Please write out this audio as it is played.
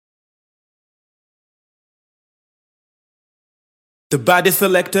The body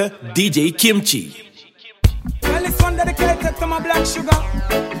selector, DJ Kimchi. Well, this one dedicated to my black sugar.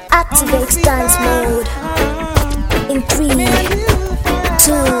 Activate dance mode. In 3,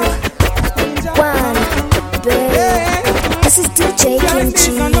 2, 1, babe. This is DJ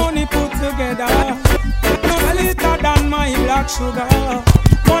Kimchi. Put together. No sweeter than my black sugar.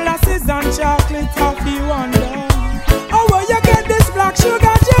 Molasses and chocolate, happy wonder. Oh, where you get this black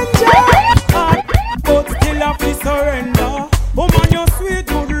sugar ginger? But still have to surrender. Woman, you're sweet,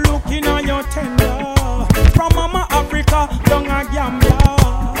 good looking and you're tender. From Mama Africa, down a Gambia.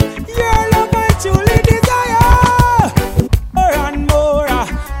 Your love I truly desire. More and more,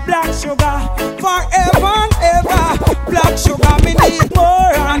 black sugar, forever and ever. Black sugar, me need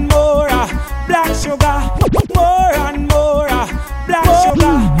more and more. Black sugar, more and more. Black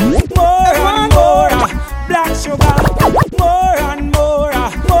sugar, more and more. Black sugar, more and more.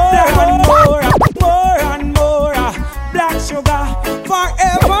 More and more. More and more. Black sugar,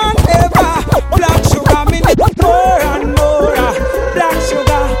 forever and ever. Black sugar, me need more and more. Black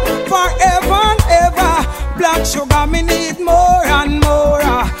sugar, forever and ever. Black sugar, me need more and more.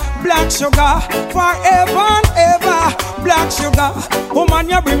 Black sugar, forever and ever. Black sugar, woman,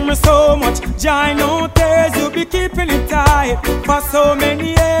 you bring me so much joy, no tears. You be keeping it tight for so many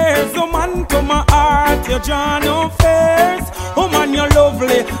years. Woman, to my heart, you draw no fears. Woman, you're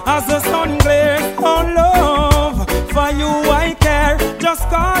lovely as the sun glares. Oh, love, for you I care. Just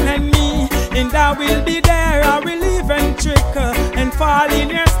call on me, and I will be there. I will even trick and fall in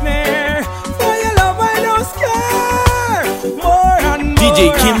your snare. For your love, I don't scare. More and more.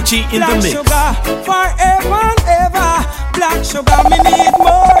 DJ Kimchi in the mix. Black sugar, forever and ever. Black sugar, me need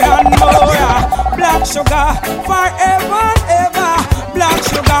more and more. Black sugar, forever and ever. Black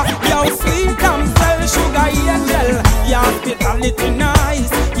sugar, you sweet and sell sugar angel. Your hospitality nice,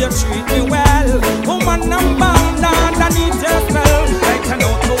 you treat me well. Woman, I'm bound underneath your spell. Like I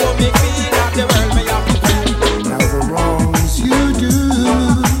know to what me feel at the world me have to tell. Now the wrongs you do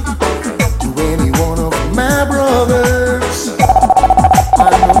to any one of my brothers, I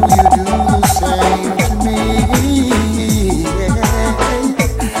know you do the same to me.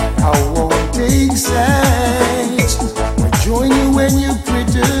 I won't take sides, I join you when you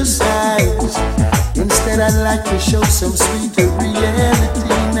criticize. Instead, I'd like to show some sweeter reality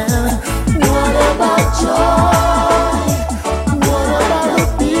now. What about joy? What about the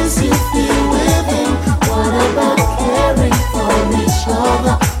peace you feel within? What about caring for each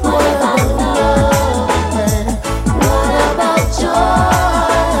other? What about love? What about joy?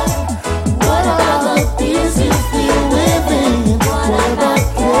 What about the peace you feel within? What about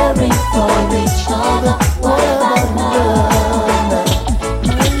caring for each other? What about love?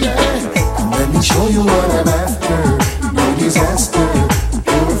 Let me show you what I'm after. No disaster,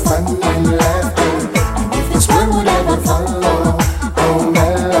 pure fun and laughter. And if this world would ever follow, oh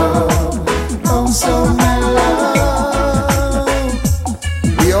my love, oh so my love.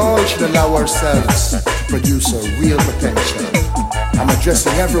 We all should allow ourselves to produce a real potential. I'm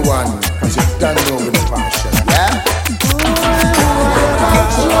addressing everyone because you've done no with the passion, yeah?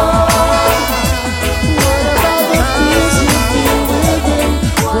 What about the peace you feel within?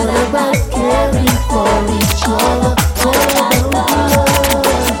 What about caring for each other? What about love?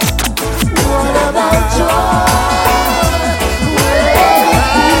 What about joy? What about the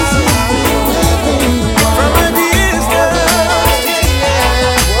peace you feel within? From a distance,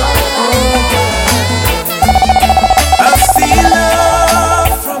 I see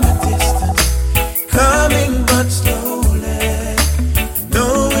love from a distance, coming but slowly. No,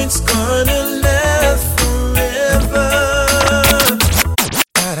 it's gonna last forever.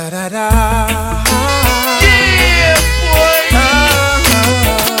 Da da da da. Yeah, boy. Da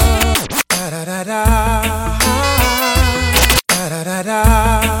da da da. Da da da da.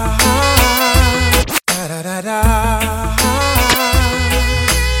 Da da da da.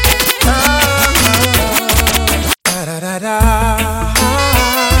 Da da da da.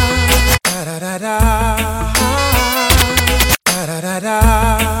 Da da da da. Da da da da.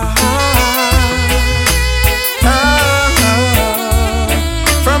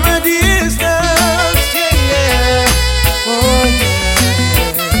 From a distance, yeah, oh yeah.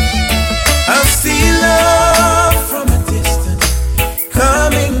 I see love from a distance,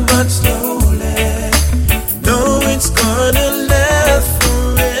 coming but slowly. No, it's gonna last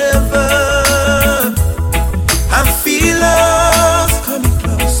forever. I feel us coming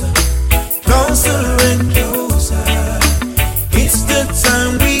closer, closer and closer. It's the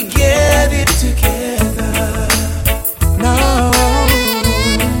time we get it together. No,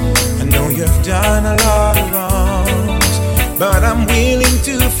 I know you've done a lot of wrongs, but I'm willing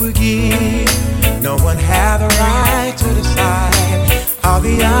to forgive. No one had the right to decide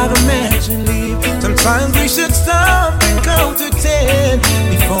we are the match and leave. Sometimes we should stop and count to 10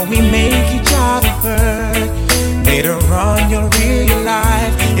 before we make each other hurt. Later on you'll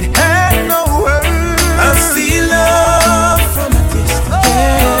realize it had no words. I see love from a distance,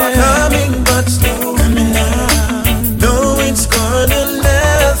 coming but slow, coming on. No, it's gonna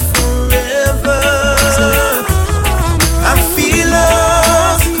last forever. I feel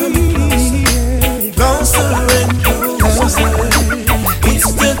love coming closer and closer. It's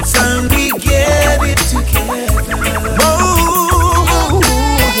the time we get it together. Oh,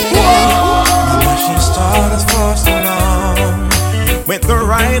 yeah. She started us for so long with the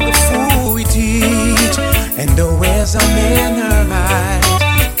right, the fool we teach, and the wisdom in her eyes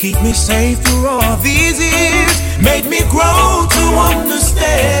keep me safe through all these years. Made me grow to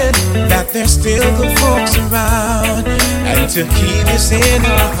understand that there's still good folks around, and to keep this in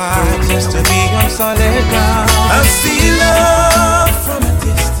our hearts is to be on solid ground. I see love from a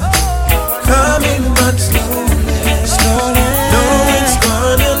distance, coming but slowly, slowly. No, it's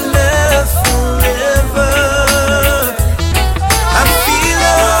gonna last forever. I feel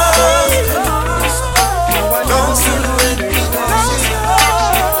love, don't surrender.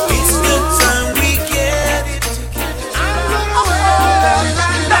 It's the time we get it together.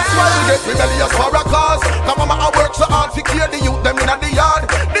 That's why we get rebellious for a cause. Come on, I work so hard to clear the youth them in the yard.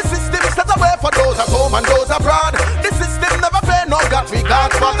 The system set away for those at home and those abroad. The system never pay no God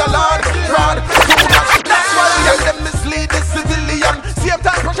regard for the Lord. Fraud, too much. That's why we help them mislead the civilian. Same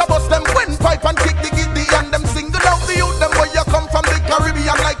time pressure bust them windpipe and kick the Gideon. Them single out the youth them where you come from the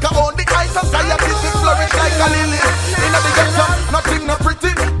Caribbean. Like a own the high society to flourish like a lily. In the ghetto, nothing no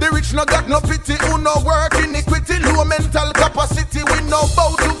pretty. The rich no got no pity. Who no work iniquity, low mental capacity. We no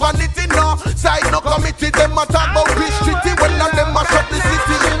bow to vanity, no side no committee. Them a talk about peace treaty when none them mash up the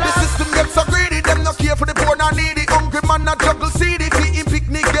city. The system gets so greedy, them no care for the poor nor needy. Hungry man a juggle seedy, feed him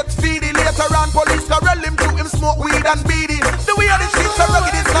picnic gets feedy. Later on police carrel him to him smoke weed and beady. The way of the streets are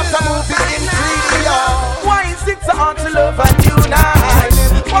rugged, it's not a movie in 3D. Why is it so hard to love and unite?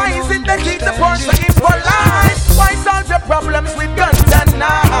 Why is it that keep the poor so impolite? Why solve your problems with guns and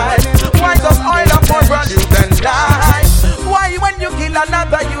knives? Why does oil and more run you than die? Why when you kill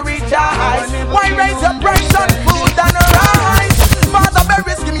another you rejoice? Why raise your price on food and rice? Father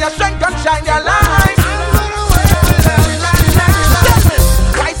Berries, give me a strength and shine your light.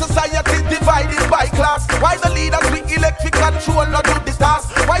 Why society divided by class? Why the leaders with electric control not do the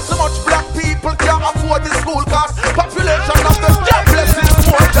task? Why so much black people can't afford the school cost? Population of the jobless is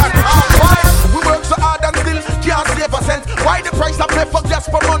more than half. Why we work so hard and still can't save a cent? Why the price I pay for gas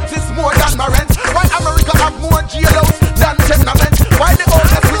per month is more than my rent? Why America have more jailhouse than tenement? Why the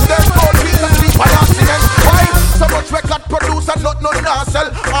owners with their gold fees and cheap cement? Why so much record produce and not sell?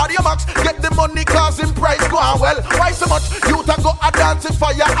 Audio Max get the money cause in price go on well. Why so much youth a go a dance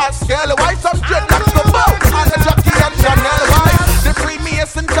fire at scale? Why some dreadlocks go bow and the Jackie and Chanel? Why the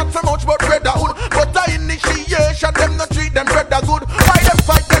Freemason chat so much about brotherhood, but the initiation them not treat them brother good? Why them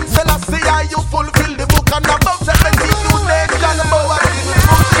fight them sell us say I you fulfill the book and about 72 nation about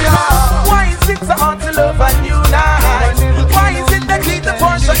why is it so hard to love and unite? Why is it that keep the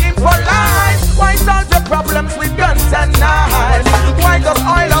poor so impolite? Why solve your problems with guns and knives? Why does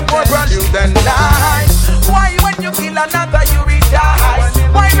oil and more run you than die? Why when you kill another you rejoice?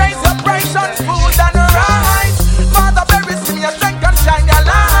 Why raise your price on food and rice? Father Berries, give me a strength and shine your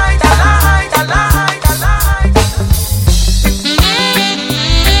light, a light, a light, a light.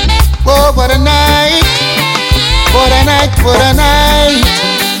 Oh, what a night, what a night, what a night.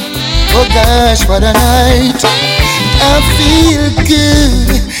 Oh gosh, what a night. I feel good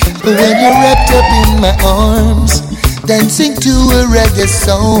when you're wrapped up in my arms, dancing to a reggae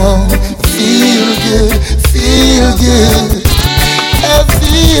song. Feel good, feel good. I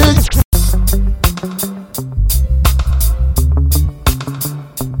feel good.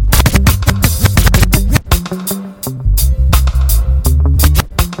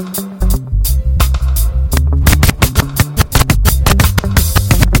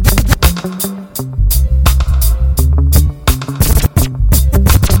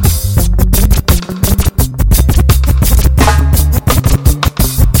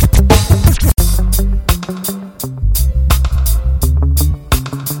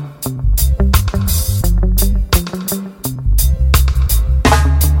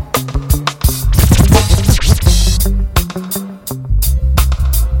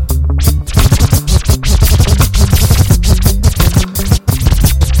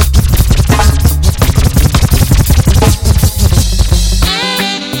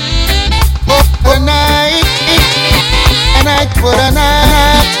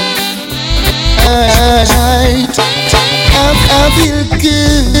 feel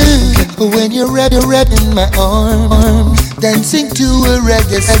good when you're red in my arms, dancing to a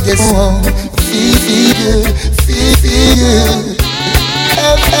reggae song. Feel good, feel good. I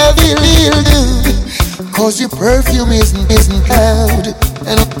feel good, 'cause your perfume isn't loud.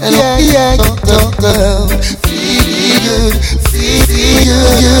 And yeah, girl, feel good, feel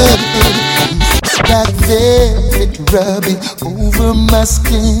good. Like velvet rubbing over my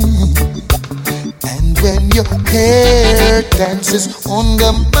skin. And when your hair dances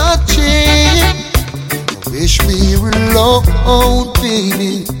under my chin, I wish we were alone,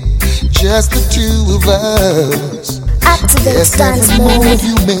 baby, just the two of us. Activate dance every mode. move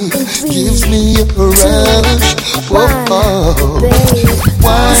you make gives me a rush.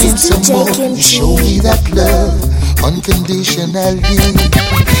 Wine some more, show me that love unconditionally.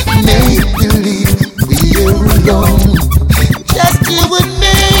 Make believe we're alone, just you and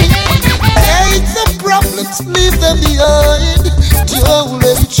me. Hate the problems, leave them behind. Don't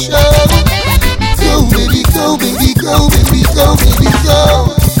let it show. Go baby, go baby, go baby, go baby, go.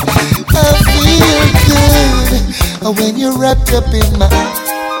 I feel good when you're wrapped up in my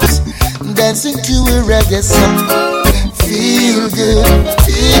arms, dancing to a reggae song. Feel good,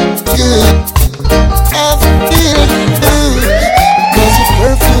 feel good. I feel good, 'cause your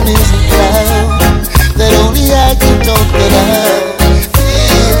perfume is loud that only I can talk about.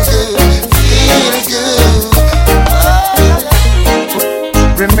 Feel good, feel good.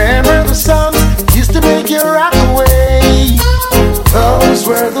 Remember the songs used to make you rock away. Those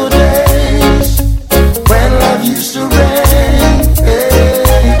were the days when love used to rain.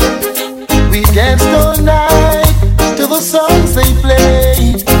 Hey. We danced all night to the songs they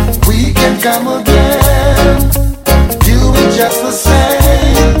played. We can come again, do it just the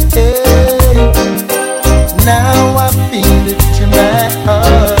same. Hey. Now I feel it in my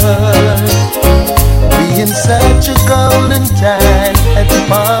heart, being such a golden time at the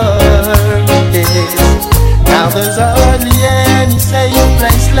park. Yes. Now there's hardly any safe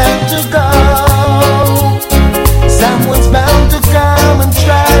place left to go. Someone's bound to come and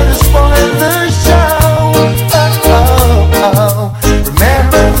try to spoil the show. Oh.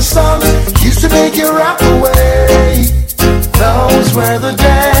 Remember the songs used to make you rock away. Those were the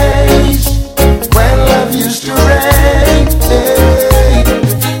days when love used to rain. Hey.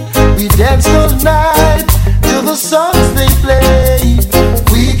 We danced all night to the songs they played.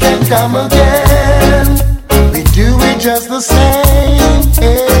 We can come again, we do it just the same.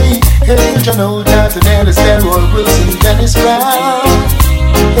 Hey, hey, John O'Donovan, Ellis, Delroy Wilson, Dennis Brown.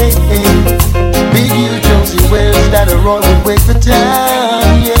 Hey, hey, Big U, Josie Wells, that a Roy would wake the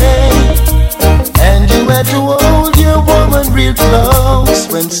town. Yeah, and you had to hold your woman real close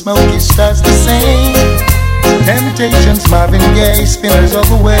when Smokey starts to sing. Temptations, Marvin Gaye, Spinners all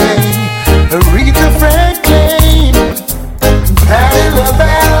the way. Aretha Franklin, Patti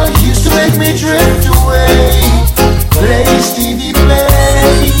LaBelle used to make me drift away. Play Stevie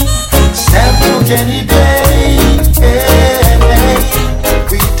Play, Sample Kenny Day. Hey,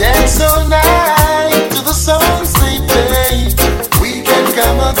 we dance all night to the songs they play. We can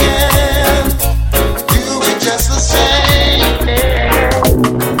come again, do it just the same.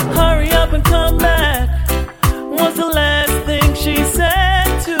 Hurry up and come back was the last thing she said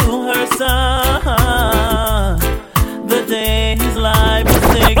to her son the day his life was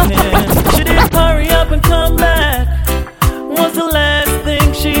taken. She did hurry up and come back was the last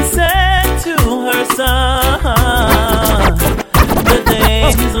thing she said to her son the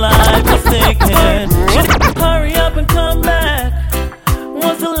day his life was taken. She did hurry up and come back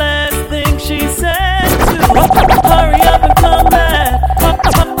was the last thing she said to hurry up and come back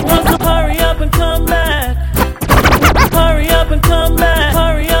was the hurry up and come back. Hurry up and come back.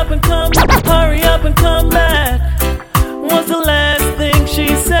 Hurry up and come. Hurry up and come back. Was the last thing she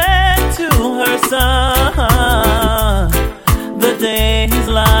said to her son the day his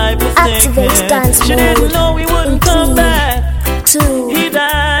life was Activate taken. dance She mode. didn't know he wouldn't come 3, back. 2, He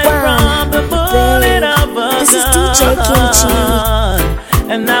died 1. from the bullet of a This is DJ Kimchi. gun,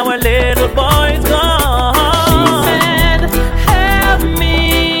 and now our little boy's gone. She said, "Help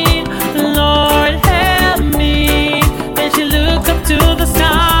me, Lord, help me." Then she looked up to the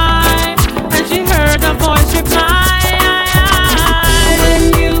sky, and she heard a voice reply, "When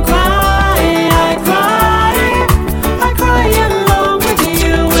you cry, I cry. I cry along with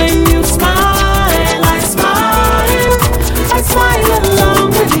you. When you smile, I smile. I smile along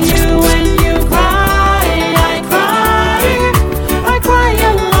with you. When you cry, I cry. I cry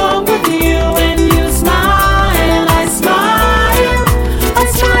along with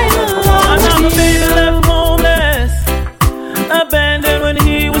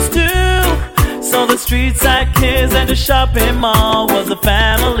street side kids and the shopping mall was a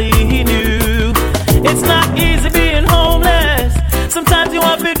family he knew. It's not easy being homeless. Sometimes you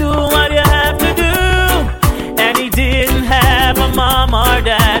have to do what you have to do. And he didn't have a mom or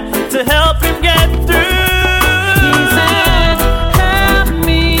dad to help him get through. He said, help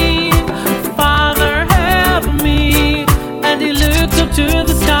me, Father, help me. And he looked up to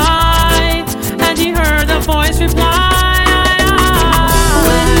the sky and he heard a voice reply.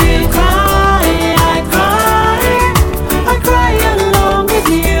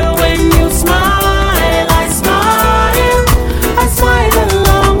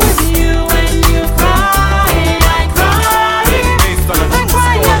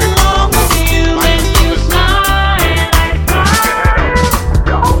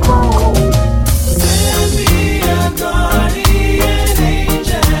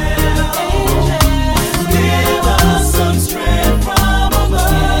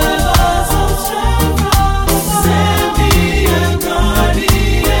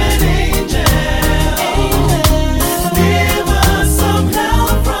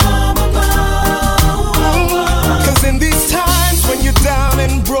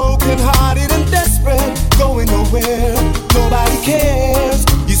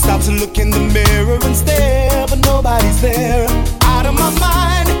 Look in the mirror and stare, but nobody's there. Out of my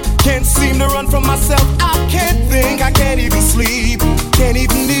mind, can't seem to run from myself. I can't think, I can't even sleep, can't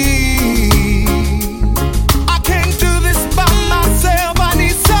even eat. I can't do this by myself, I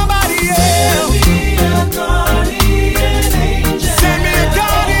need somebody else. Send me a guardian angel. Send me a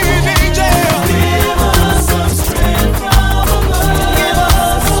guardian angel. Give us some strength from above. Give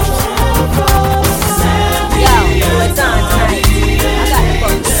us some strength from above. Send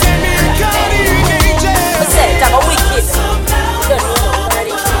me a guardian angel.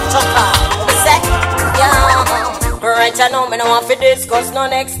 Right, I know me no want to discuss no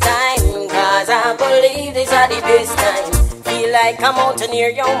next time, cause I believe these are the best times. Feel like I'm out near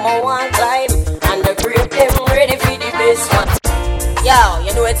you, more one climb, and the grip them ready for the best one. Yo,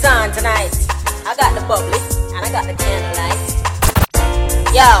 you know it's on tonight. I got the bubbly, and I got the candlelight.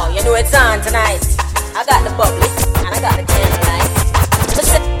 Yo, you know it's on tonight. I got the bubbly, and I got the candlelight.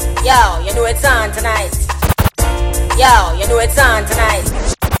 Yo, you know it's on tonight. Yo, you know it's on tonight.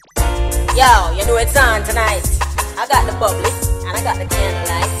 Yo, you know it's on tonight. I got the bubbly, and I got the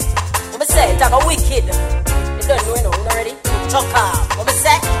candlelight. What me say? Talk a wicked. You don't know it already. Talk off. What me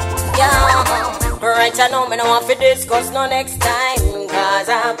say? Yeah. Right, I know me no want to discuss no next time, cause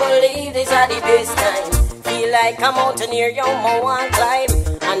I believe these are the best times. Feel like I'm out near you, more one climb,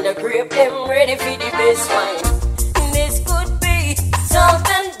 and the grape them ready for the best wine. This could be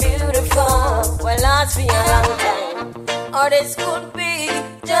something beautiful, will last for a long time. Or this could be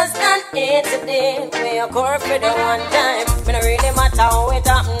just an incident where occur for the one time. Me no really matter how it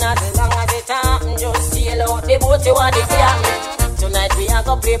happen, as long as it happen. Just sail out the boat, you want it to happen. Tonight we are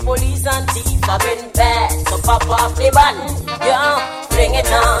gonna play police and thief. I've been bad, so pop off the button. Yeah, bring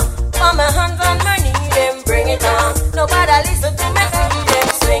it on. On my hands on my knee, them bring it on. Nobody listen to me, feel them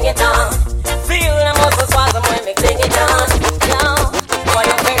swing it on. Feel the muscles spasm when me cling it on. Yeah, what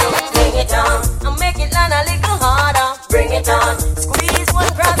you feel, bring it on. And make it land a little harder. Bring it on. Squeeze one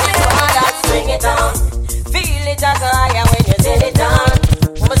cross the border. Swing it on. Feel it as higher when you tell it on.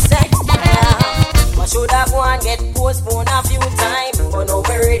 I'ma say, yeah. I should have go and get postponed a few times, but no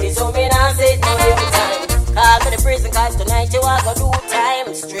me ready, so me not say no every time. Call me the prison, cause tonight you are gonna do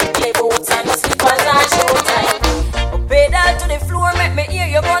time. Straight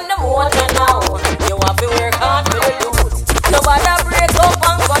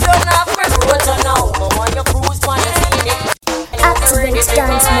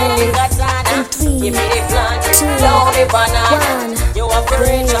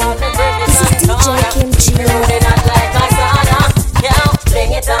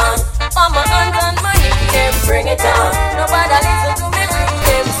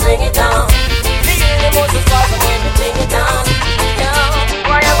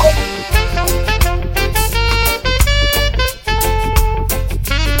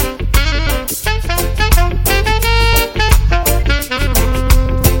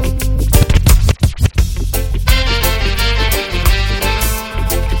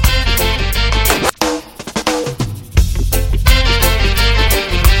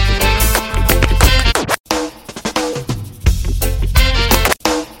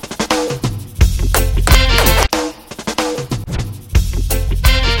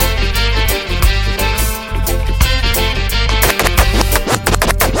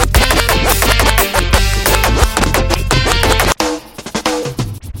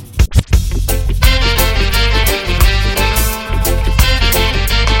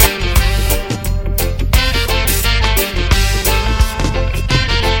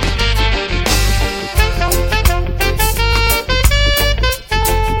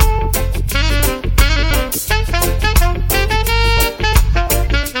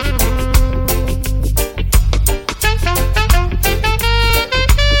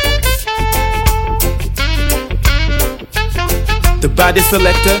body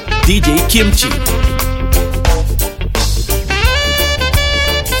selector, DJ Kimchi.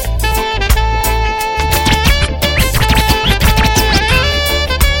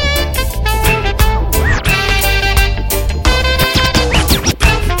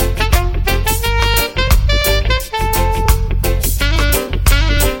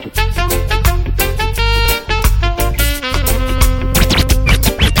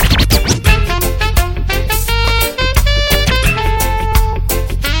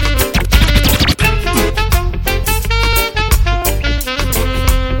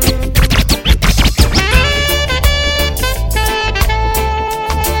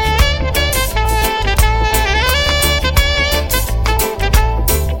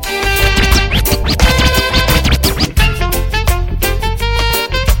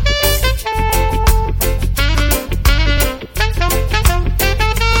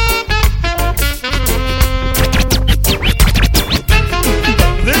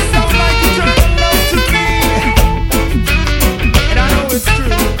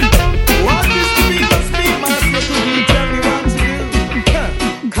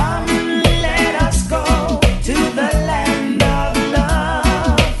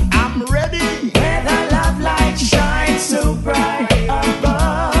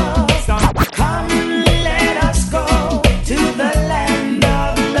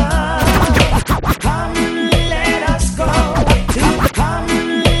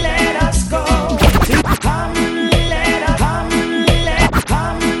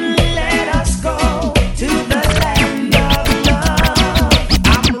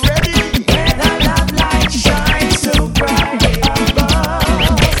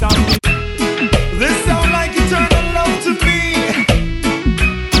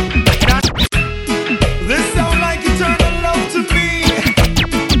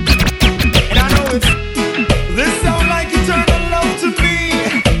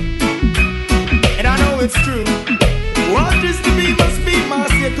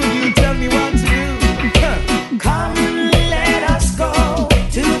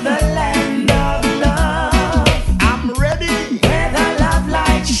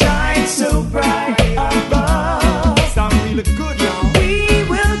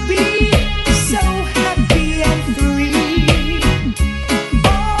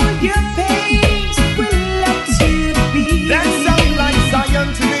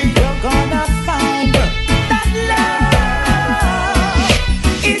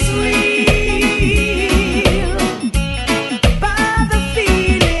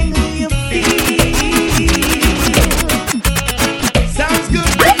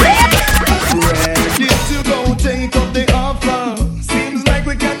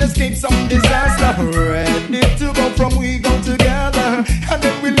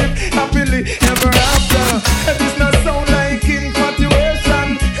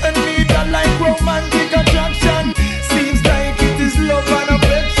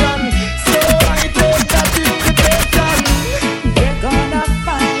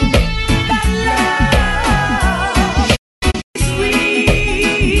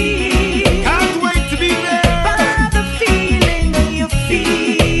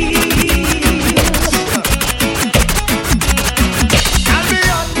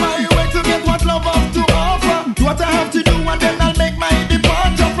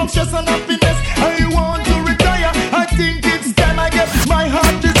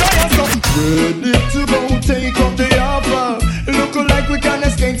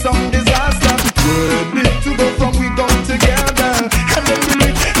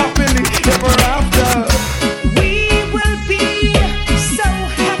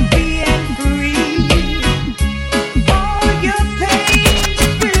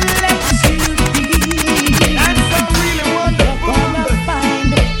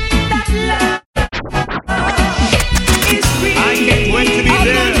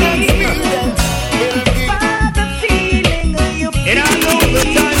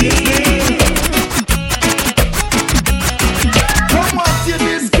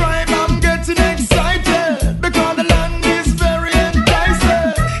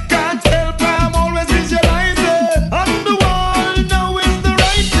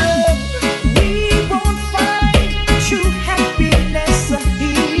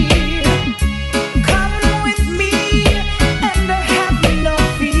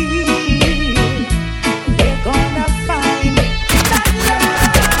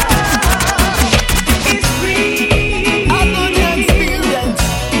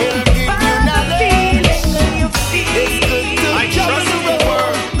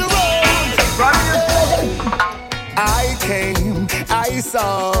 I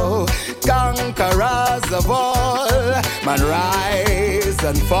saw conquerors of all mankind.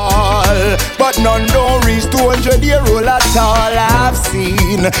 and fall, but none don't reach 200-year-old at all. I've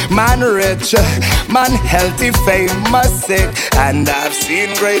seen man rich, man healthy, famous, sick, and I've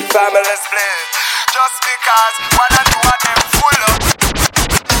seen great families split just because one or two of them full up.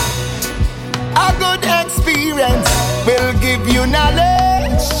 A good experience will give you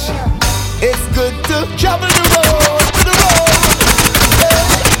knowledge. It's good to travel the road,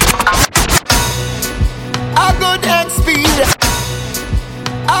 A good experience.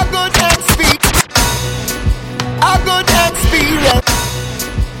 A good experience. A good experience.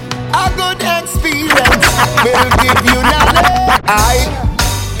 A good experience will give you knowledge.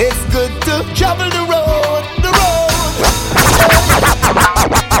 It's good to travel the road,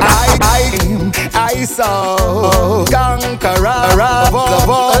 I saw conqueror of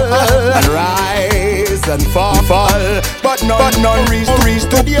all, and rise and fall, but none reach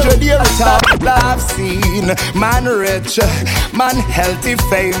to the top. I've seen man rich, man healthy,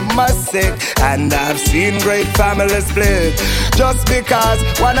 famous, sick, and I've seen great families split just because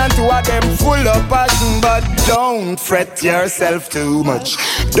one and two of them full of passion. But don't fret yourself too much,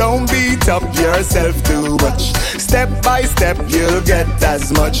 don't beat up yourself too much. Step by step you'll get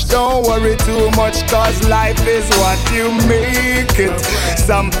as much. Don't worry too much, cause life is what you make it.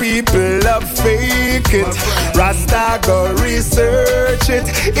 Some people love fake it, Rasta go research it.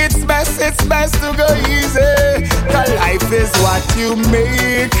 It's best to go easy, cause life is what you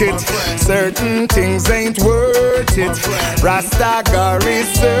make it. Certain things ain't worth it, Rasta go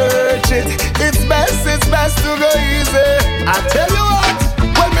research it. It's best to go easy. I tell you what,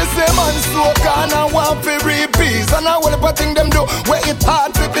 when me say man so can I want to repeat, and I will put thing them do where it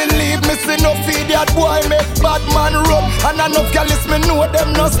hard to believe. Me see no feed that boy make bad man run, and enough gals me know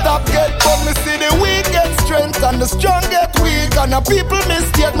them no stop get but me see the weak get strength and the strong get weak, and the people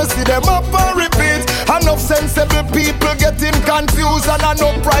mistake me see them up and repeat. Enough sensible people getting confused, and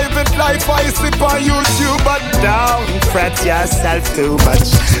enough private life I sip on YouTube. But don't fret yourself too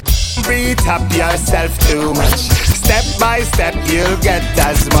much, beat up yourself too much. Step by step you'll get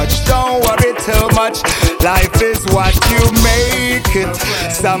as much. Don't worry too much, life is what you make it.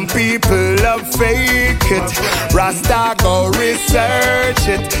 Some people love fake it, Rasta go research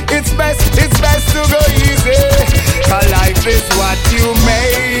it. It's best to go easy, cause life is what you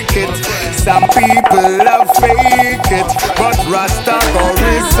make it. Some people love fake it, but Rasta go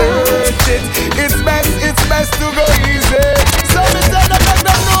research it. It's best to go easy. So me tell them let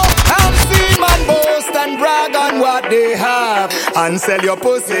them know, I've seen man boast and brag on what they have, and sell your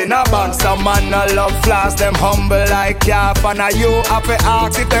pussy in a bank. Some man no love flash, them humble like calf, and you have to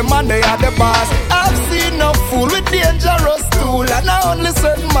ask if them man they are the boss. I've seen no fool with dangerous tool, and only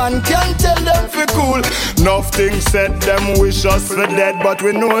certain man can tell them fi cool. Nothing said them wish us for dead, but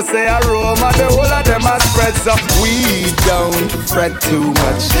we know say a Roma the whole of them a spread. So we don't fret too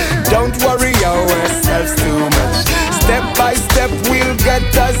much, don't worry ourselves too much. Step by step we'll get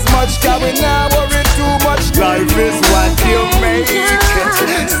as much, cause we now worry too much. Life is what you make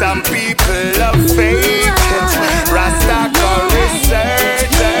it. Some people love fake it, Rasta go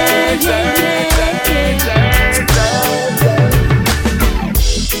research it.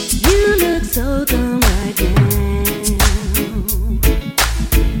 You look so dumb right now,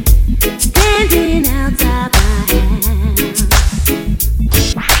 standing outside my house.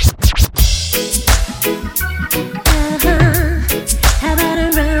 How about a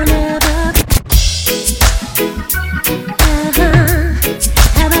round of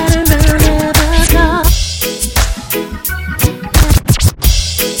how about a round of applause?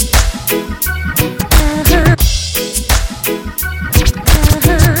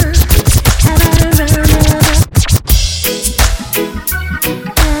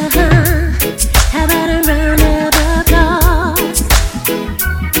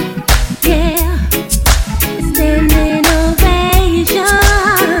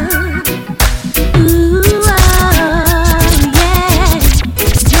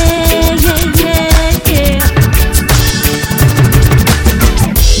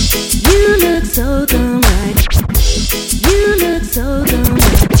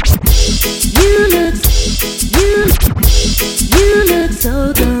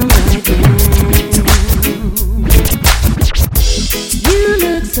 so good.